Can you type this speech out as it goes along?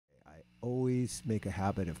always make a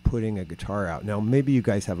habit of putting a guitar out. Now, maybe you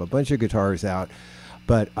guys have a bunch of guitars out,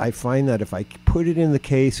 but I find that if I put it in the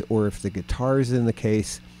case or if the guitar is in the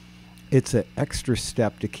case, it's an extra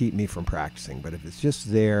step to keep me from practicing. But if it's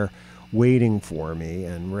just there waiting for me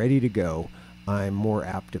and ready to go, I'm more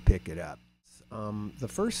apt to pick it up. The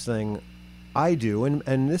first thing I do,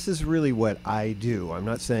 and this is really what I do. I'm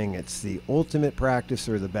not saying it's the ultimate practice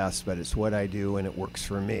or the best, but it's what I do and it works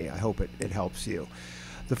for me. I hope it helps you.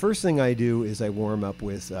 The first thing I do is I warm up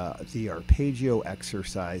with the arpeggio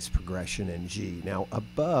exercise progression in G. Now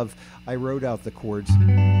above, I wrote out the chords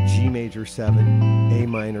G major 7, A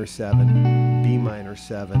minor 7, B minor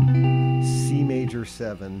 7, C major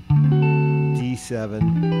 7,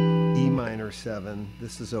 D7, E minor 7.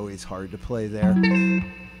 This is always hard to play there.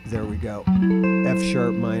 There we go. F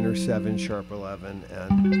sharp minor 7, sharp 11,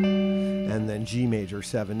 and then G major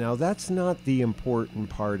 7. Now that's not the important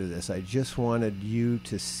part of this. I just wanted you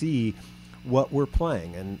to see what we're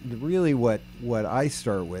playing. And really what I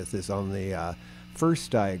start with is on the first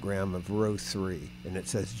diagram of row 3, and it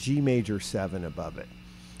says G major 7 above it.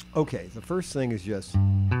 Okay, the first thing is just